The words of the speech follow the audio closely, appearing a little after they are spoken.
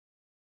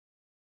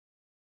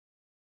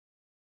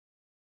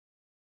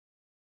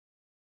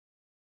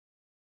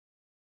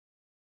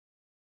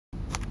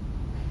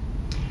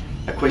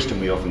A question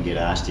we often get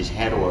asked is,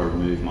 how do I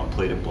remove my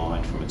pleated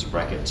blind from its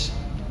brackets?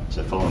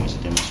 So following is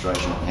a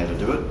demonstration on how to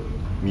do it.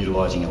 I'm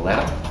utilising a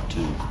ladder to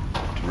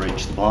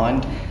reach the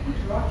blind.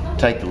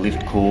 Take the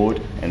lift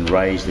cord and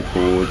raise the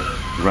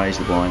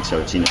blind so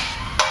it's in its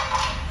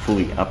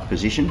fully up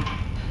position.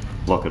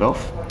 Lock it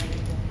off.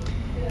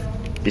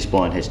 This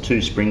blind has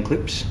two spring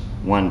clips,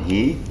 one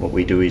here. What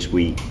we do is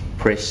we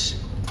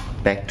press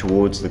back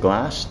towards the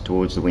glass,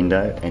 towards the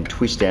window, and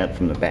twist out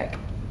from the back,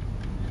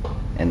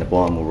 and the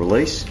blind will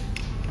release.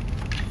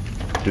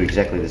 Do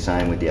exactly the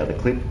same with the other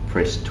clip.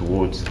 Press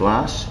towards the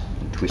glass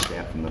and twist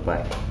out from the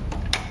back.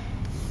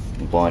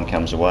 The blind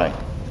comes away.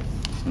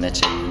 And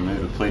that's how you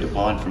remove a pleated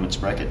blind from its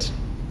brackets.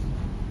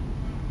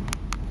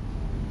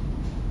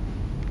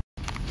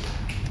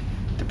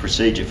 The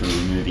procedure for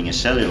removing a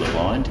cellular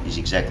blind is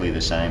exactly the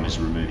same as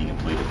removing a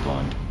pleated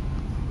blind.